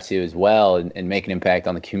aspire to as well, and make an impact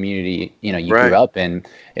on the community you grew Right. up in.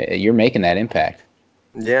 You're making that impact.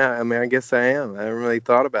 Yeah, I mean, I guess I am. I haven't really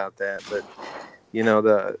thought about that, but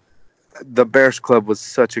the Bears Club was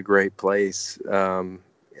such a great place.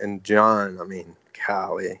 And John, I mean,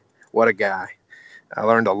 golly, what a guy! I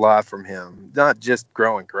learned a lot from him. Not just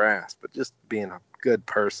growing grass, but just being a good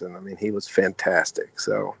person. I mean, he was fantastic.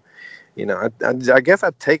 So, I guess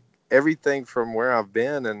I take everything from where I've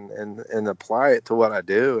been and apply it to what I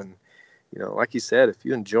do. And like you said, if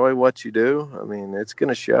you enjoy what you do, I mean, it's going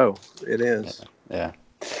to show. It is. Yeah.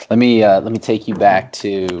 Let me take you back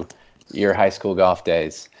to your high school golf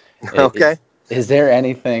days. Okay. Is there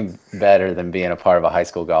anything better than being a part of a high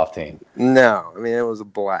school golf team? No, I mean, it was a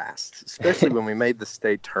blast, especially when we made the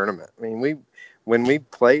state tournament. I mean, when we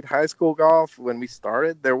played high school golf, when we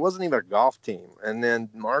started, there wasn't even a golf team. And then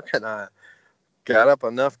Mark and I got up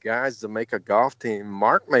enough guys to make a golf team.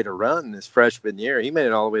 Mark made a run his freshman year. He made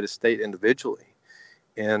it all the way to state individually.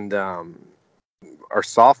 And our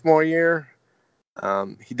sophomore year,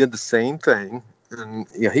 he did the same thing. And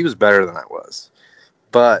he was better than I was.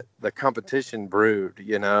 But the competition brewed,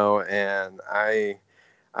 and I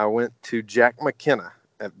went to Jack McKenna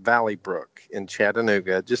at Valley Brook in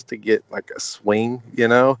Chattanooga just to get like a swing,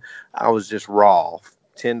 I was just raw,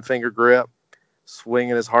 10-finger grip,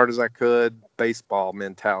 swinging as hard as I could, baseball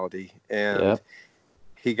mentality. And Yep.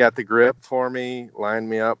 he got the grip for me, lined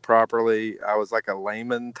me up properly. I was like a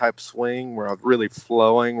layman type swing where I was really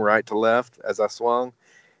flowing right to left as I swung.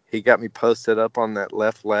 He got me posted up on that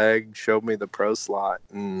left leg, showed me the pro slot,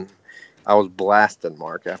 and I was blasting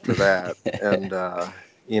Mark after that. And,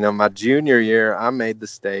 my junior year, I made the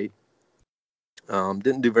state.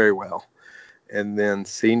 Didn't do very well. And then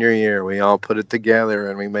senior year, we all put it together,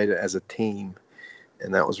 and we made it as a team.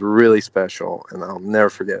 And that was really special, and I'll never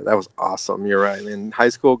forget it. That was awesome. You're right. In high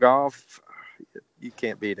school golf, you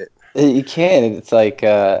can't beat it. You can. It's like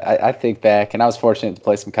I think back, and I was fortunate to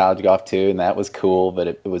play some college golf too, and that was cool. But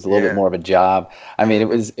it was a little bit more of a job. I mean,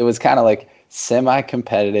 it was kind of like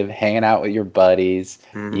semi-competitive, hanging out with your buddies.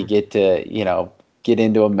 Mm-hmm. You get to get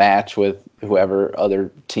into a match with whoever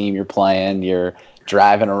other team you're playing. You're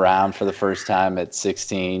driving around for the first time at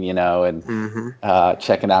 16, and Mm-hmm.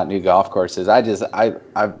 checking out new golf courses. I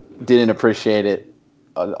didn't appreciate it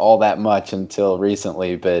all that much until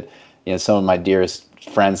recently, but some of my dearest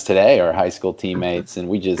friends today are high school teammates, and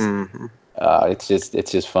we just Mm-hmm.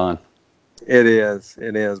 it's just fun. It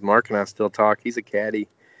is. Mark and I still talk. He's a caddy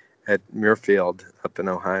at Muirfield up in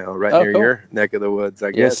Ohio, right near Cool. your neck of the woods,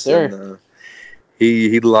 I guess. Yes, sir. And,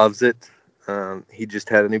 he loves it. He just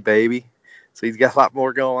had a new baby, so he's got a lot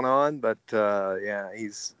more going on. But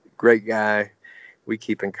he's a great guy. We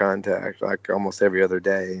keep in contact like almost every other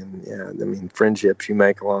day, and I mean, friendships you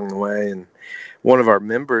make along the way. And one of our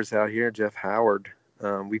members out here, Jeff Howard,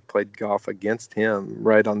 we played golf against him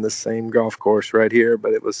right on this same golf course right here,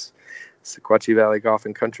 but it was Sequatchie Valley Golf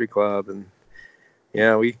and Country Club, and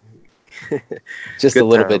we Just a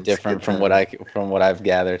little bit times, different from what I've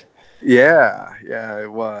gathered. Yeah,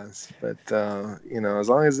 it was. But as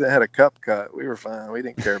long as it had a cup cut, we were fine. We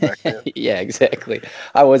didn't care back then. Yeah, exactly.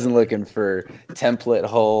 I wasn't looking for template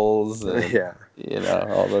holes and,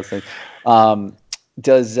 all those things.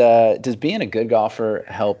 Does being a good golfer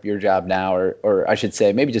help your job now, or I should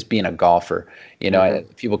say maybe just being a golfer?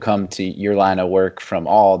 Mm-hmm. People come to your line of work from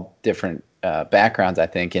all different backgrounds, I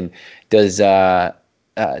think. And does that,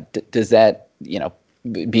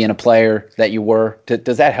 being a player that you were,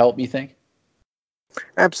 does that help, you think?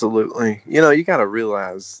 Absolutely. You got to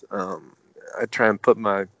realize, I try and put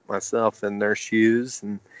myself in their shoes,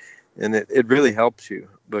 and it really helps you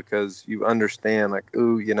because you understand, like,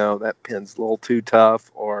 ooh, that pin's a little too tough,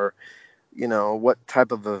 or, what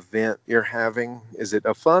type of event you're having. Is it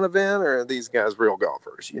a fun event, or are these guys real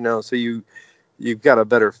golfers? So you've got a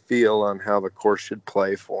better feel on how the course should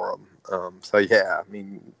play for them. I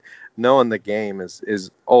mean, knowing the game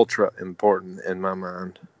is ultra important in my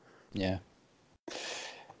mind. Yeah.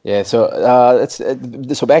 Yeah. So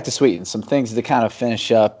so back to Sweetens. Some things to kind of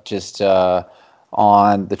finish up just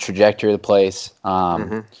on the trajectory of the place.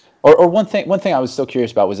 Mm-hmm. Or one thing I was still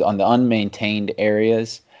curious about was on the unmaintained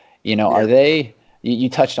areas. Are they you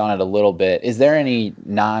touched on it a little bit. Is there any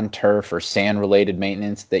non-turf or sand-related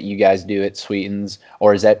maintenance that you guys do at Sweetens,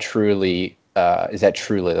 or is that truly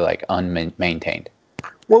like unmaintained?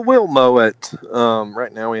 Well, we'll mow it.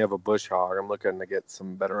 Right now we have a bush hog. I'm looking to get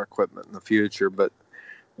some better equipment in the future, but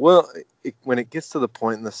when it gets to the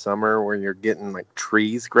point in the summer where you're getting like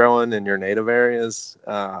trees growing in your native areas,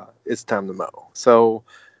 it's time to mow. So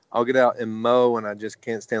I'll get out and mow, and I just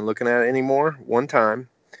can't stand looking at it anymore one time.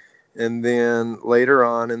 And then later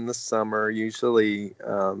on in the summer, usually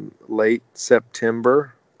late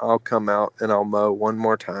September, I'll come out and I'll mow one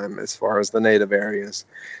more time as far as the native areas,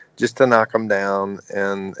 just to knock them down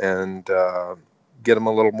and get them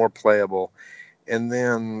a little more playable. And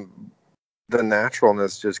then the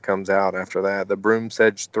naturalness just comes out after that. The broom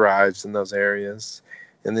sedge thrives in those areas.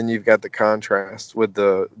 And then you've got the contrast with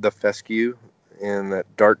the fescue and that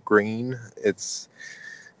dark green. It's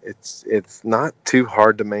not too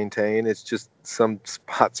hard to maintain. It's just some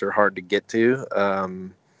spots are hard to get to.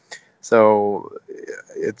 So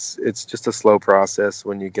it's just a slow process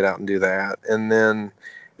when you get out and do that. And then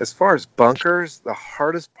as far as bunkers, the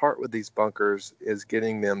hardest part with these bunkers is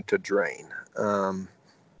getting them to drain.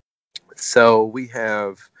 So we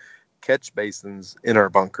have catch basins in our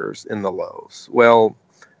bunkers in the lows. Well,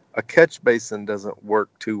 a catch basin doesn't work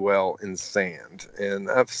too well in sand.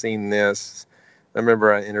 And I've seen this. I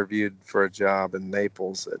remember I interviewed for a job in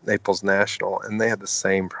Naples at Naples National, and they had the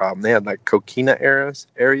same problem. They had like coquina areas,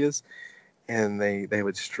 and they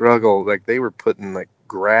would struggle. Like they were putting like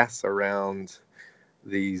grass around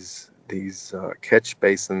these catch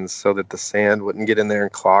basins so that the sand wouldn't get in there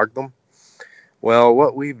and clog them. Well,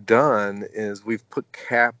 what we've done is we've put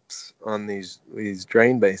caps on these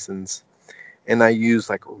drain basins, and I use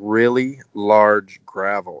like really large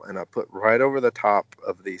gravel, and I put right over the top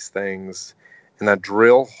of these things, and I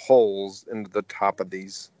drill holes into the top of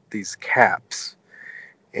these caps.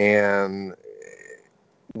 And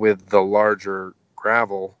with the larger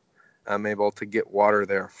gravel, I'm able to get water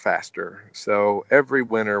there faster. So every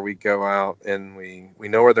winter we go out and we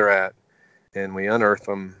know where they're at, and we unearth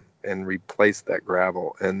them and replace that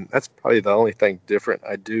gravel. And that's probably the only thing different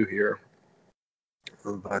I do here.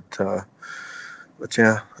 But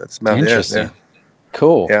yeah, that's about Interesting. it. Yeah.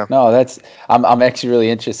 Cool. Yeah. No, I'm actually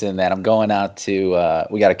really interested in that. I'm going out to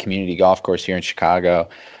we got a community golf course here in Chicago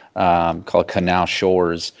called Canal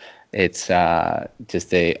Shores. It's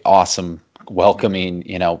just a awesome, welcoming,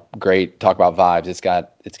 great, talk about vibes. It's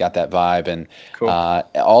got that vibe, and cool.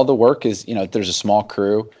 All the work is, there's a small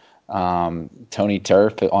crew. Tony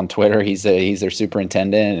Turf on Twitter, he's their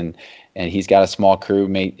superintendent, and he's got a small crew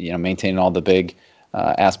maintaining all the big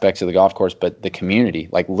aspects of the golf course. But the community,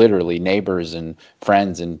 like literally neighbors and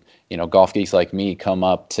friends and golf geeks like me, come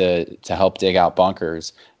up to help dig out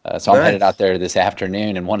bunkers. So I'm headed out there this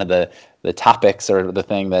afternoon, and one of the topics, or the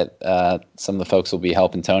thing that some of the folks will be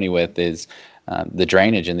helping Tony with, is the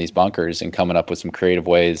drainage in these bunkers and coming up with some creative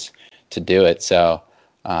ways to do it. So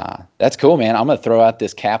that's cool, man. I'm gonna throw out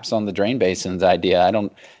this caps on the drain basins idea.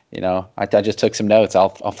 I just took some notes. I'll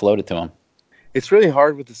float it to him. It's really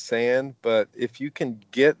hard with the sand, but if you can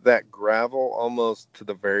get that gravel almost to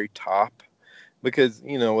the very top, because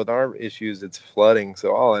with our issues it's flooding,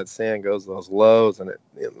 so all that sand goes to those lows and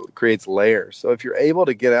it creates layers. So if you're able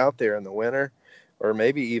to get out there in the winter, or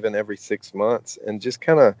maybe even every 6 months, and just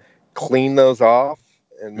kind of clean those off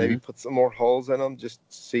and maybe put some more holes in them, just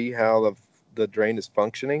see how the drain is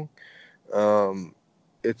functioning,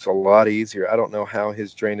 it's a lot easier. I don't know how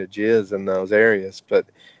his drainage is in those areas, but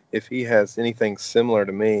if he has anything similar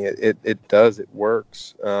to me, it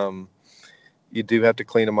works. You do have to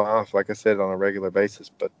clean them off, like I said, on a regular basis,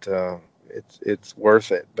 but it's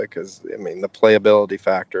worth it, because the playability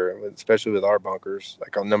factor, especially with our bunkers,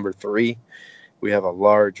 like on number 3, we have a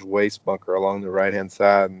large waste bunker along the right-hand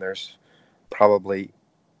side, and there's probably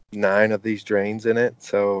 9 of these drains in it.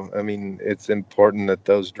 So, it's important that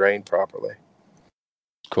those drain properly.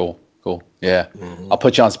 Cool. Yeah. I'll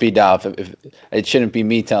put you on speed dial. If it shouldn't be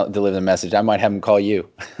me delivering the message, I might have him call you.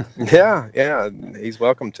 Yeah. He's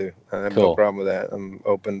welcome to. I have no problem with that. I'm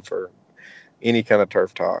open for any kind of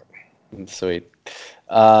turf talk. Sweet.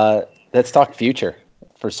 Let's talk future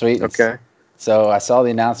for Sweetens. Okay. So I saw the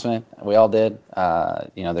announcement. We all did.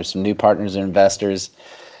 There's some new partners and investors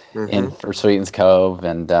in for Sweetens Cove,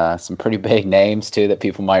 and some pretty big names too that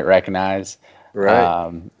people might recognize.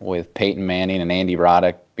 Right. With Peyton Manning and Andy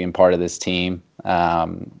Roddick being part of this team.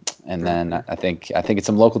 And then I think it's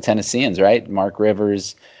some local Tennesseans, right? Mark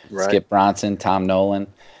Rivers, Skip Bronson, Tom Nolan.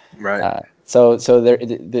 Right. So there,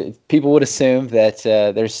 the people would assume that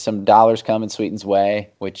there's some dollars coming Sweetens' way,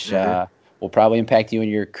 which will probably impact you and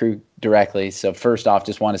your crew directly. So first off,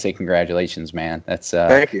 just want to say congratulations, man. That's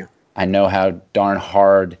Thank you. I know how darn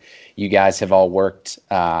hard you guys have all worked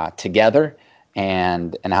together,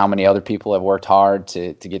 and how many other people have worked hard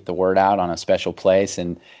to get the word out on a special place,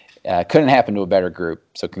 and couldn't happen to a better group.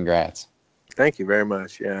 So congrats. Thank you very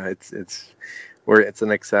much. Yeah, it's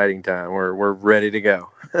an exciting time. We're ready to go.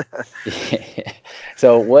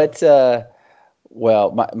 So what?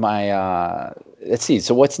 Well, my let's see.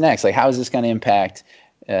 So what's next? Like, how is this going to impact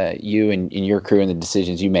you and your crew and the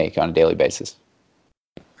decisions you make on a daily basis?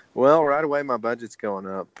 Well, right away my budget's going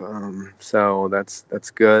up, so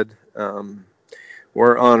that's good.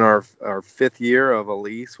 We're on our fifth year of a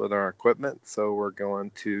lease with our equipment, so we're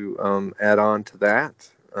going to add on to that.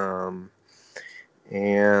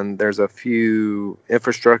 And there's a few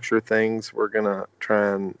infrastructure things we're going to try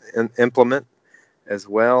and implement as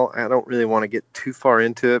well. I don't really want to get too far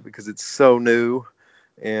into it because it's so new,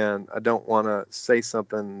 and I don't want to say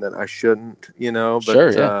something that I shouldn't, but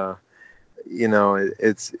sure, yeah.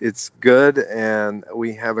 It's good, and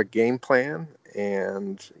we have a game plan,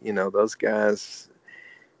 and those guys,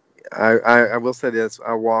 I will say this,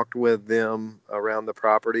 I walked with them around the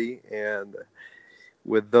property, and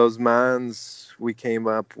with those minds we came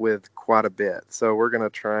up with quite a bit, so we're going to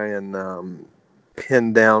try and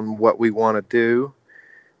pin down what we want to do,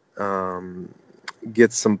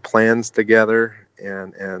 get some plans together,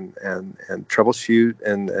 and troubleshoot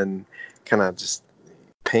and kind of just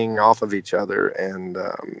ping off of each other and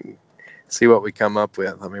see what we come up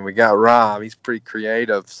with. I mean, we got Rob; he's pretty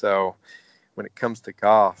creative, so when it comes to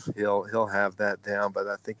golf, he'll have that down. But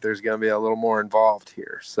I think there's going to be a little more involved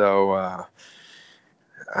here. So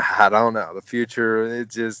I don't know. The future,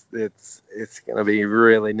 it's going to be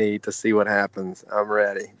really neat to see what happens. I'm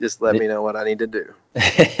ready. Just let me know what I need to do.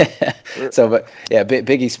 So, but yeah,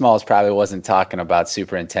 Biggie Smalls probably wasn't talking about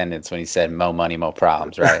superintendents when he said "mo money, mo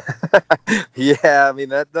problems," right? Yeah, I mean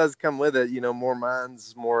that does come with it. More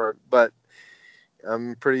minds, more. But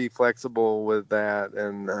I'm pretty flexible with that,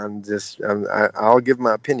 and I'll give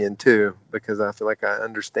my opinion too, because I feel like I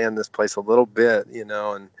understand this place a little bit, and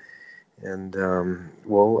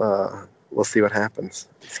we'll see what happens.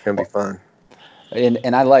 It's gonna be fun.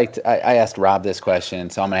 And I asked Rob this question,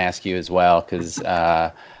 so I'm gonna ask you as well, because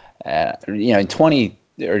in 20,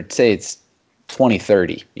 or say it's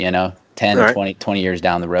 2030, 10, right. 20 years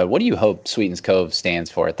down the road, what do you hope Sweetens Cove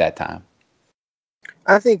stands for at that time?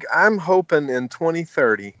 I think I'm hoping in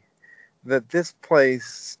 2030 that this place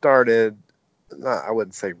started, I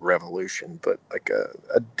wouldn't say revolution, but like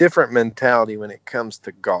a different mentality when it comes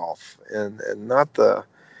to golf, and not the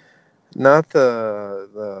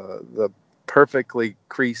perfectly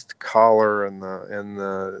creased collar and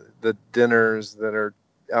the dinners that are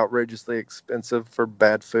outrageously expensive for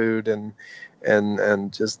bad food, and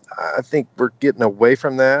just, I think we're getting away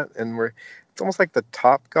from that, and it's almost like the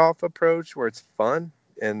Topgolf approach where it's fun,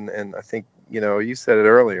 and I think you said it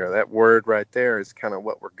earlier, that word right there is kind of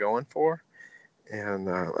what we're going for, and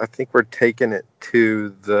I think we're taking it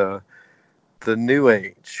to the new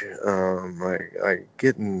age, like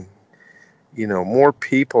getting more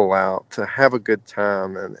people out to have a good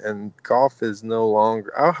time, and golf is no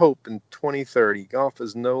longer, I hope in 2030, golf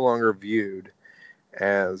is no longer viewed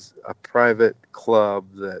as a private club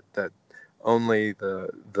that only the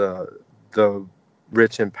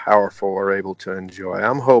rich and powerful are able to enjoy.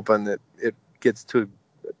 I'm hoping that it gets to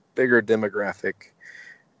a bigger demographic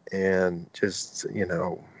and just,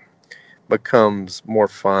 becomes more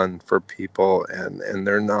fun for people, and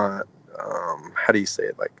they're not, how do you say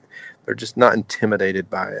it? Like, they're just not intimidated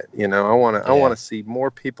by it. I want to see more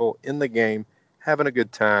people in the game having a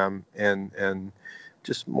good time, and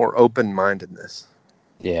just more open-mindedness.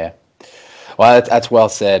 Yeah. Well, that's well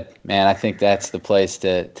said, man. I think that's the place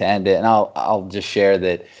to end it. And I'll just share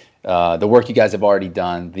that the work you guys have already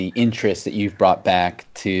done, the interest that you've brought back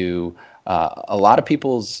to a lot of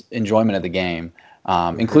people's enjoyment of the game,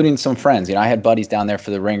 including some friends. I had buddies down there for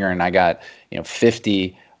the Ringer, and I got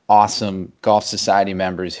 50 awesome Golf Society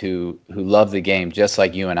members who love the game just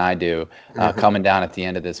like you and I do, coming down at the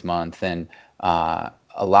end of this month. And a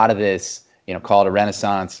lot of this, call it a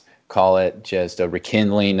renaissance, call it just a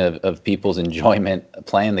rekindling of people's enjoyment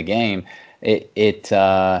playing the game. It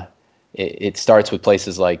starts with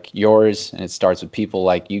places like yours, and it starts with people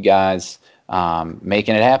like you guys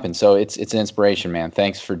making it happen. So it's an inspiration, man.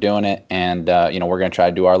 Thanks for doing it, and we're gonna try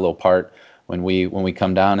to do our little part when we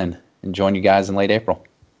come down and join you guys in late April.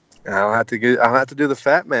 I'll have to do the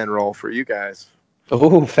fat man roll for you guys.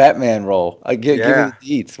 Oh, fat man roll! Give me the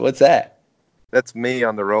deets. What's that? That's me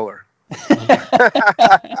on the roller.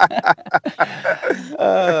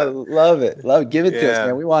 Love it. Give it to us,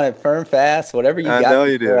 man. We want it firm, fast, whatever you got. I know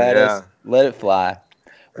you do. At us, let it fly.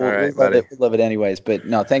 All right, buddy. We'll love it anyways. But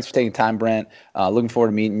no, thanks for taking time, Brent. Looking forward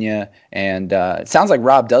to meeting you. And it sounds like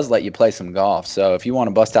Rob does let you play some golf. So if you want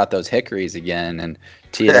to bust out those hickories again and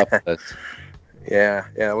tee it up with us. Yeah,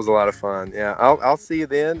 it was a lot of fun. Yeah, I'll see you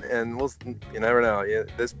then, and you never know. Yeah,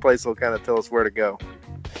 this place will kind of tell us where to go.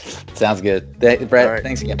 Sounds good. Brent, right.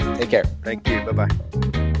 Thanks again. Take care. Thank you. Bye-bye.